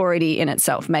those, that already in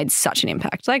itself made such an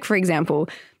impact. Like, for example,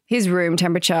 his room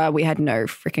temperature, we had no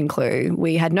freaking clue.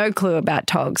 We had no clue about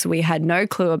togs. We had no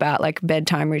clue about like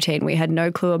bedtime routine. We had no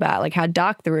clue about like how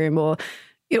dark the room or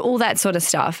all that sort of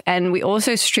stuff. And we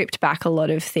also stripped back a lot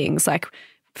of things. Like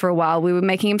for a while we were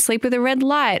making him sleep with a red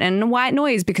light and a white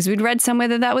noise because we'd read somewhere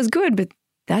that that was good, but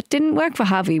that didn't work for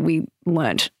Harvey. We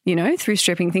learnt, through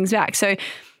stripping things back. So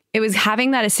it was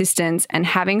having that assistance and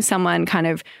having someone kind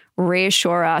of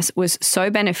reassure us was so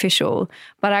beneficial.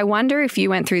 But I wonder if you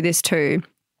went through this too.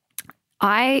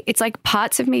 It's like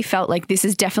parts of me felt like this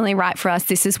is definitely right for us.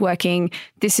 This is working.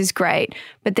 This is great.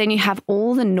 But then you have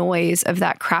all the noise of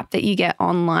that crap that you get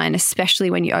online,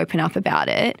 especially when you open up about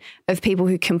it, of people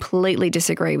who completely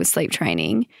disagree with sleep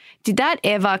training. Did that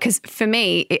ever, because for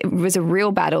me, it was a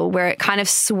real battle where it kind of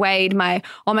swayed my,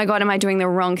 oh my God, am I doing the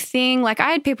wrong thing? Like I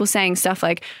had people saying stuff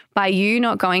like, by you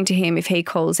not going to him if he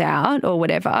calls out or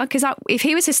whatever, because if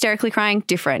he was hysterically crying,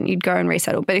 different, you'd go and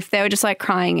resettle. But if they were just like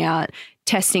crying out,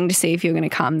 testing to see if you're going to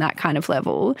come, that kind of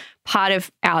level, part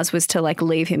of ours was to like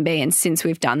leave him be. And since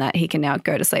we've done that, he can now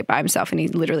go to sleep by himself. And he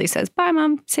literally says, bye,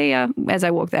 Mum, see ya, as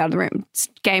I walk out of the room. It's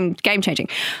game changing.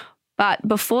 But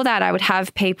before that, I would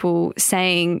have people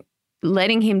saying,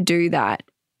 letting him do that,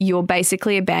 you're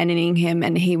basically abandoning him,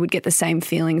 and he would get the same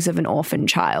feelings of an orphan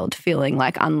child feeling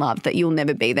like unloved, that you'll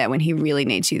never be there when he really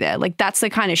needs you there. Like that's the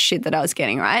kind of shit that I was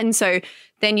getting, right? And so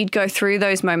then you'd go through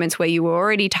those moments where you were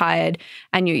already tired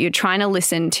and you're trying to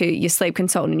listen to your sleep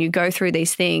consultant and you go through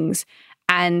these things,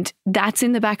 and that's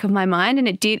in the back of my mind. And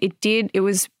it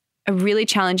was a really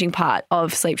challenging part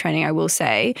of sleep training, I will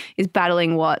say, is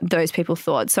battling what those people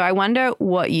thought. So I wonder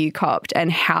what you copped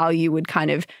and how you would kind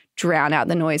of drown out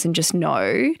the noise and just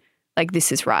know, like,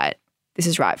 this is right. This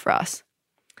is right for us.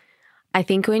 I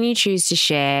think when you choose to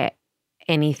share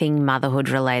anything motherhood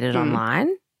related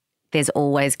online, there's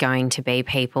always going to be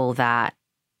people that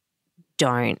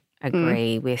don't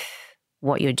agree with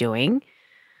what you're doing.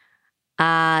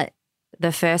 The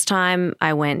first time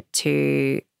I went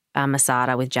to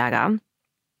Masada with Jagger,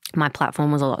 my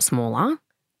platform was a lot smaller,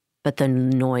 but the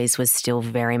noise was still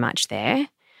very much there.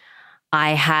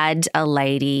 I had a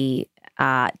lady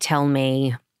tell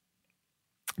me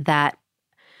that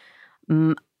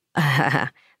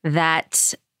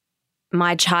that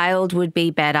my child would be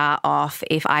better off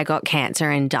if I got cancer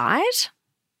and died.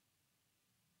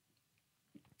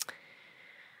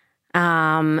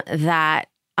 That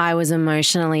I was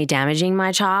emotionally damaging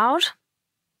my child.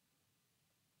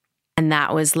 And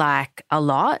that was like a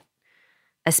lot,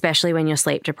 especially when you're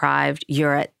sleep deprived,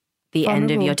 you're at the end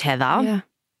of your tether. Yeah.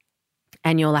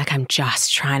 And you're like, I'm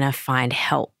just trying to find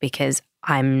help because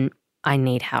I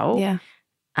need help. Yeah.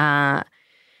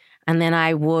 And then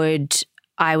I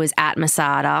was at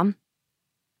Masada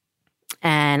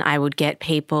And I would get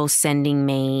people sending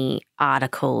me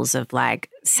articles of like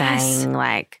saying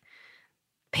like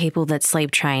people that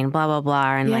sleep train, blah, blah,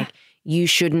 blah. And like, you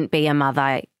shouldn't be a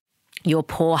mother, your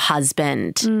poor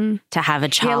husband to have a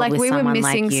child with someone like you. Yeah, like we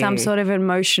were missing some sort of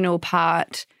emotional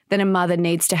part that a mother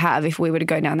needs to have if we were to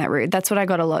go down that route. That's what I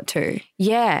got a lot too.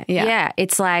 Yeah.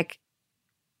 It's like,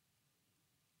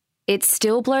 it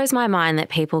still blows my mind that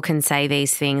people can say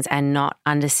these things and not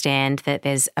understand that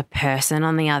there's a person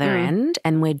on the other end,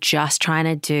 and we're just trying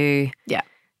to do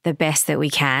the best that we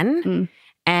can.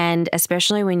 And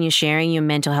especially when you're sharing your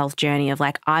mental health journey of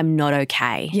like, I'm not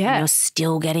okay. Yeah. And you're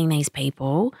still getting these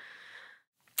people.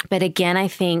 But again, I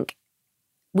think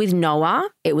with Noah,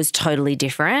 it was totally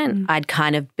different. I'd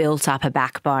kind of built up a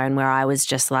backbone where I was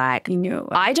just like,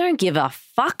 I don't give a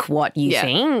fuck what you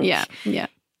think. Yeah.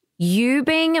 You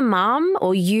being a mum,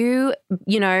 or you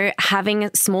know,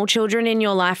 having small children in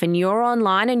your life, and you're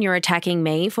online and you're attacking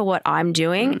me for what I'm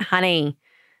doing, honey,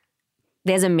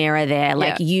 there's a mirror there.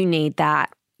 Like you need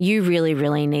that. You really,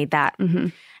 really need that.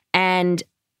 And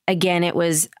again, it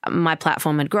was, my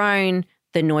platform had grown.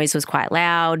 The noise was quite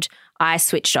loud. I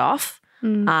switched off.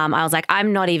 I was like,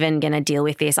 I'm not even going to deal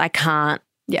with this. I can't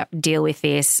deal with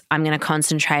this. I'm going to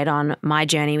concentrate on my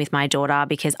journey with my daughter,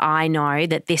 because I know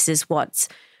that this is what's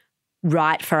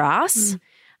right for us.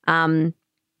 And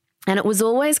it was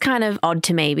always kind of odd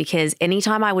to me, because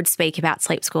anytime I would speak about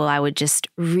sleep school, I would just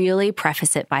really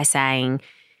preface it by saying,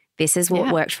 this is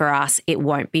what worked for us. It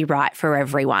won't be right for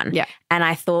everyone. And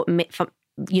I thought,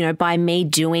 you know, by me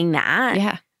doing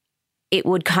that, it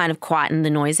would kind of quieten the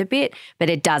noise a bit, but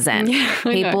it doesn't.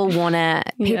 People want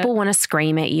to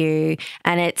scream at you,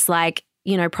 and it's like,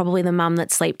 you know, probably the mum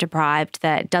that's sleep deprived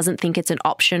that doesn't think it's an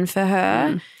option for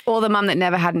her. Or the mum that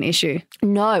never had an issue.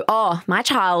 No. Oh, my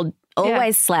child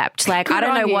always slept. Like, Good I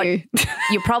don't know on what you.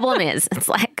 your problem is. It's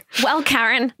like, well,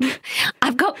 Karen,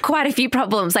 I've got quite a few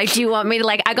problems. Like, do you want me to,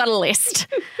 like, I've got a list.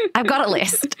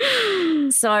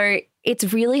 So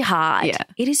it's really hard. Yeah.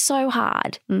 It is so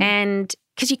hard. And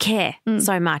because you care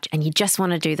so much and you just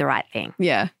want to do the right thing.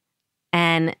 Yeah.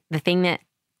 And the thing that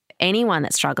anyone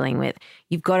that's struggling with,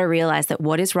 you've got to realize that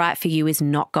what is right for you is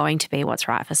not going to be what's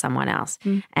right for someone else.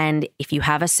 And if you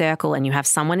have a circle and you have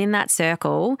someone in that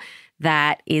circle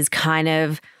that is kind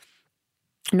of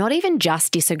not even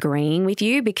just disagreeing with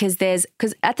you, because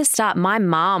at the start, my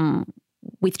mum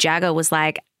with Jagger was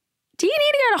like, do you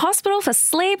need to go to hospital for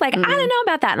sleep? Like, I don't know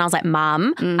about that. And I was like,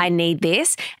 Mum, I need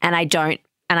this, and I don't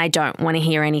want to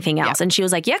hear anything else. And she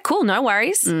was like, yeah, cool, no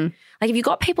worries. Like, if you've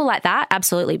got people like that,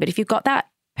 absolutely. But if you've got that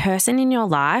person in your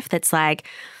life that's like,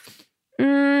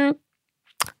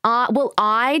 well,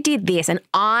 I did this and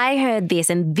I heard this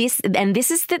and this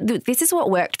is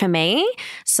what worked for me.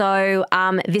 So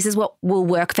this is what will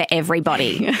work for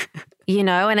everybody, you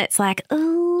know? And it's like,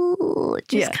 oh,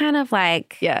 just kind of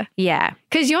like, yeah.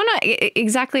 Because you're not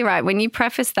exactly right. When you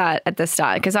preface that at the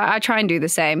start, because I try and do the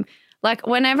same. Like,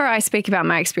 whenever I speak about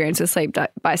my experience with Sleep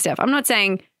by Steph, I'm not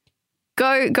saying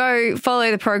go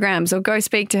follow the programs or go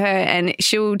speak to her and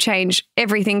she'll change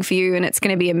everything for you and it's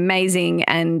going to be amazing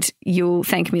and you'll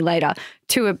thank me later.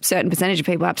 To a certain percentage of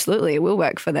people, absolutely, it will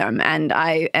work for them. And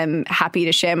I am happy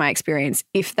to share my experience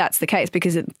if that's the case,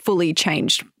 because it fully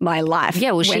changed my life.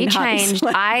 Yeah, well, she changed.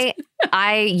 I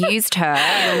used her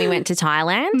when we went to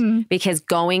Thailand because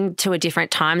going to a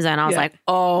different time zone, I was like,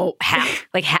 oh,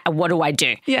 what do I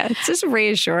do? Yeah, it's just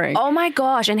reassuring. Oh my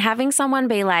gosh. And having someone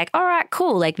be like, all right,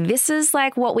 cool. Like, this is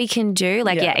like what we can do.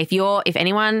 Like, if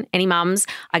any mums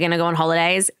are going to go on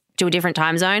holidays to a different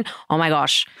time zone, oh my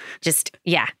gosh,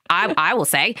 I will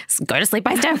say, go to Sleep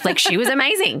by Steph. Like, she was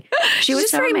amazing. She was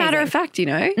just so very amazing. matter of fact, you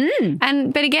know.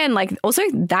 But again, like, also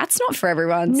that's not for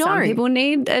everyone. No. Some people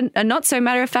need a not so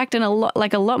matter of fact and a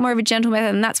lot more of a gentle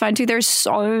method, and that's fine too. There's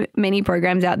so many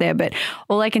programs out there, but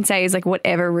all I can say is, like,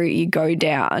 whatever route you go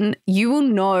down, you will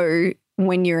know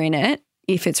when you're in it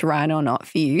if it's right or not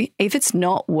for you. If it's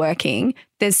not working,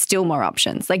 there's still more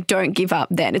options. Like, don't give up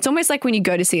then. It's almost like when you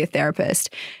go to see a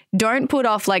therapist. Don't put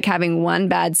off like having one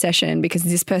bad session because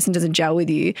this person doesn't gel with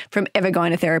you from ever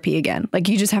going to therapy again. Like,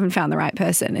 you just haven't found the right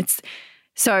person. It's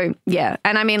so, yeah.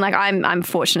 And I mean, like, I'm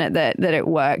fortunate that it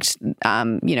worked.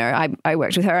 You know, I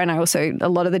worked with her, and I also, a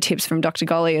lot of the tips from Dr.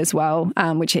 Golly as well,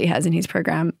 which he has in his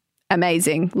program,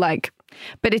 amazing. Like,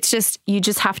 but it's just, you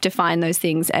just have to find those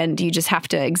things, and you just have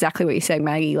to, exactly what you said,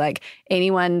 Maggie, like,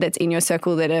 anyone that's in your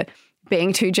circle that are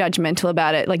being too judgmental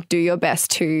about it, like, do your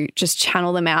best to just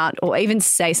channel them out, or even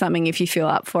say something if you feel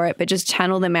up for it, but just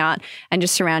channel them out and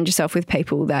just surround yourself with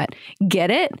people that get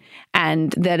it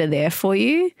and that are there for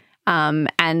you.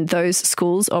 And those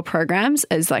schools or programs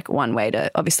is like one way to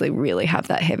obviously really have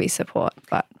that heavy support.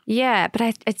 But Yeah,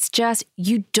 but it's just,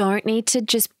 you don't need to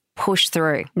just push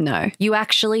through. No. You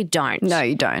actually don't. No,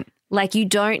 you don't. Like you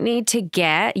don't need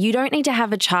to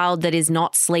have a child that is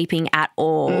not sleeping at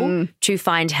all to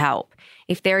find help.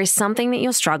 If there is something that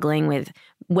you're struggling with,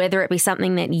 whether it be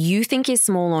something that you think is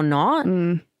small or not,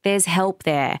 there's help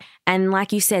there. And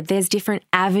like you said, there's different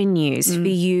avenues for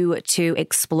you to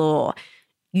explore.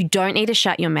 You don't need to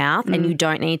shut your mouth and you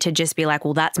don't need to just be like,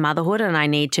 well, that's motherhood and I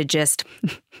need to just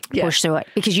push through it,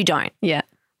 because you don't. Yeah.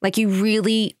 Like you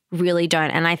really, really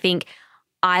don't. And I think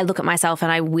I look at myself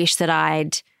and I wish that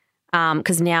I'd,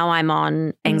 because now I'm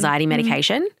on anxiety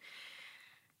medication,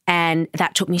 and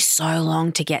that took me so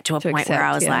long to get to a point where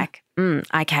I was like,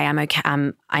 okay, I'm okay.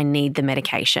 I need the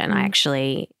medication. I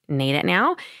actually need it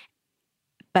now.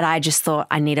 But I just thought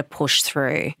I need to push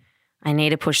through. I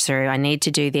need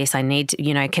to do this. I need to,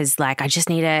 because like I just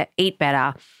need to eat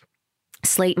better,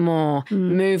 sleep more,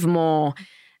 move more,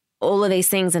 all of these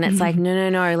things. And it's like,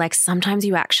 no. Like sometimes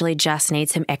you actually just need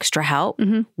some extra help,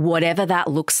 whatever that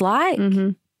looks like.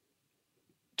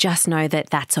 Just know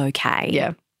that that's okay.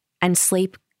 Yeah. And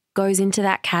sleep goes into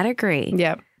that category.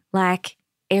 Yeah. Like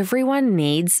everyone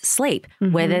needs sleep,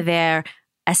 whether they're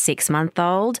a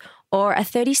 6-month-old or a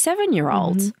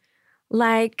 37-year-old.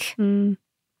 Like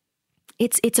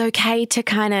it's okay to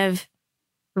kind of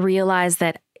realize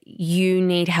that you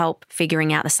need help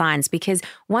figuring out the signs, because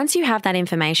once you have that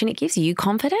information, it gives you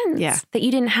confidence that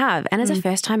you didn't have. And as a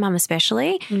first-time mum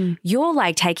especially, you're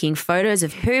like taking photos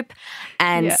of poop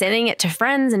and sending it to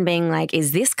friends and being like,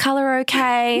 is this color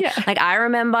okay? Like I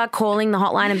remember calling the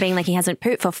hotline and being like, he hasn't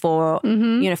pooped for 4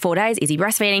 days. Is he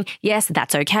breastfeeding? Yes,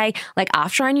 that's okay. Like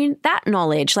after I knew that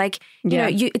knowledge, like, you know,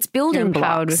 it's building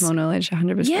empowered blocks. with more knowledge,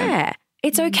 100%. Yeah.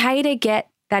 It's okay to get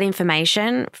that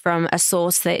information from a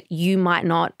source that you might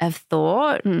not have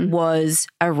thought was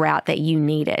a route that you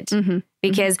needed.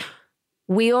 Because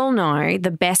we all know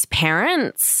the best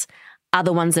parents are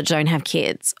the ones that don't have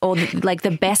kids, or like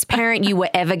the best parent you were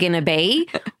ever going to be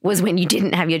was when you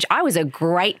didn't have I was a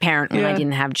great parent when I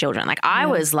didn't have children. Like I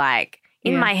was like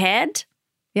in my head.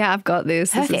 Yeah, I've got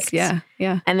this. Perfect. Yeah.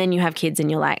 And then you have kids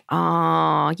and you're like,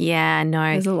 oh, yeah,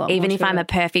 no. Even if I'm a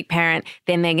perfect parent,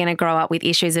 then they're going to grow up with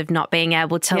issues of not being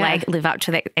able to like live up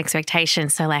to the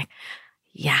expectations. So like,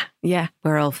 yeah,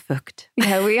 we're all fucked.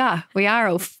 Yeah, we are. We are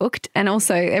all fucked. And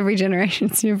also every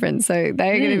generation's different. So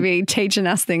they're going to be teaching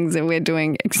us things that we're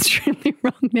doing extremely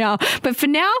wrong now. But for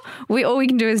now, all we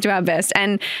can do is do our best.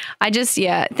 And I just,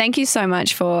 thank you so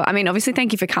much obviously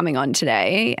thank you for coming on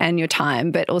today and your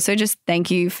time, but also just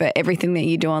thank you for everything that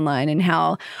you do online and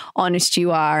how honest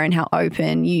you are and how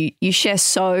open. You share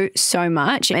so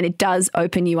much, and it does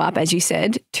open you up, as you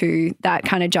said, to that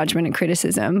kind of judgment and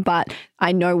criticism. But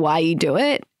I know why you do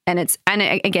it. And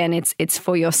it's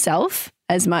for yourself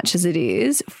as much as it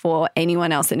is for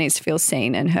anyone else that needs to feel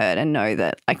seen and heard and know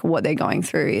that like what they're going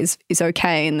through is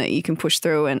okay, and that you can push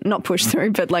through, and not push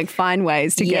through, but like find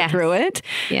ways to get through it.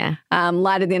 Yeah.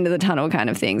 Light at the end of the tunnel kind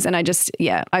of things. And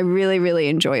I really, really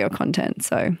enjoy your content.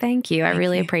 So thank you. I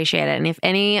really appreciate it. And if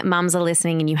any mums are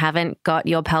listening and you haven't got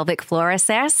your pelvic floor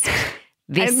assessed,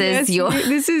 this is your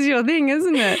thing,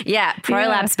 isn't it? Yeah,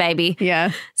 prolapse, baby.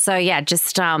 Yeah. So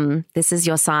just this is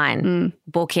your sign.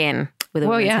 Book in with a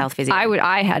women's health physio.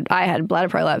 I had bladder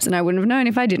prolapse, and I wouldn't have known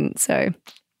if I didn't. So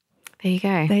there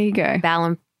you go. Bowel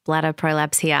and bladder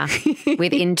prolapse here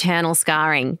with internal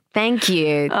scarring. Thank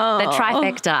you. The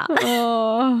trifecta.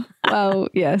 Oh, well,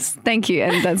 yes. Thank you.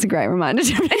 And that's a great reminder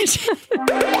to mention.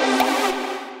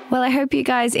 Well, I hope you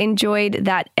guys enjoyed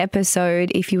that episode.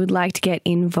 If you would like to get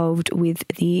involved with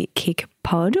the Kick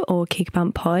Pod or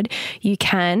KICBUMP Pod, you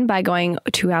can by going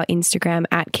to our Instagram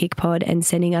at KickPod and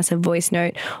sending us a voice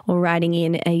note or writing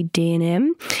in a DNM.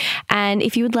 And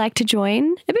if you would like to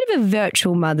join a bit of a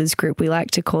virtual mothers group, we like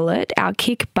to call it, our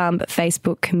KickBUMP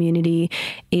Facebook community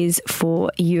is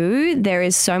for you. There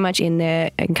is so much in there,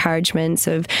 encouragements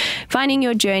of finding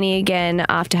your journey again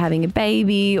after having a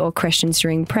baby or questions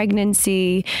during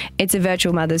pregnancy. It's a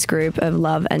virtual mothers group of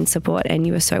love and support, and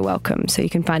you are so welcome. So you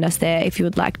can find us there. If you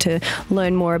would like to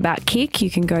learn more about Kick,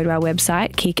 you can go to our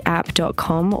website,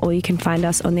 kickapp.com, or you can find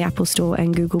us on the Apple Store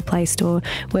and Google Play Store,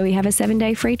 where we have a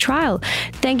 7-day free trial.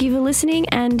 Thank you for listening,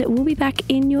 and we'll be back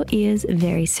in your ears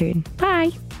very soon.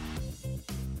 Bye.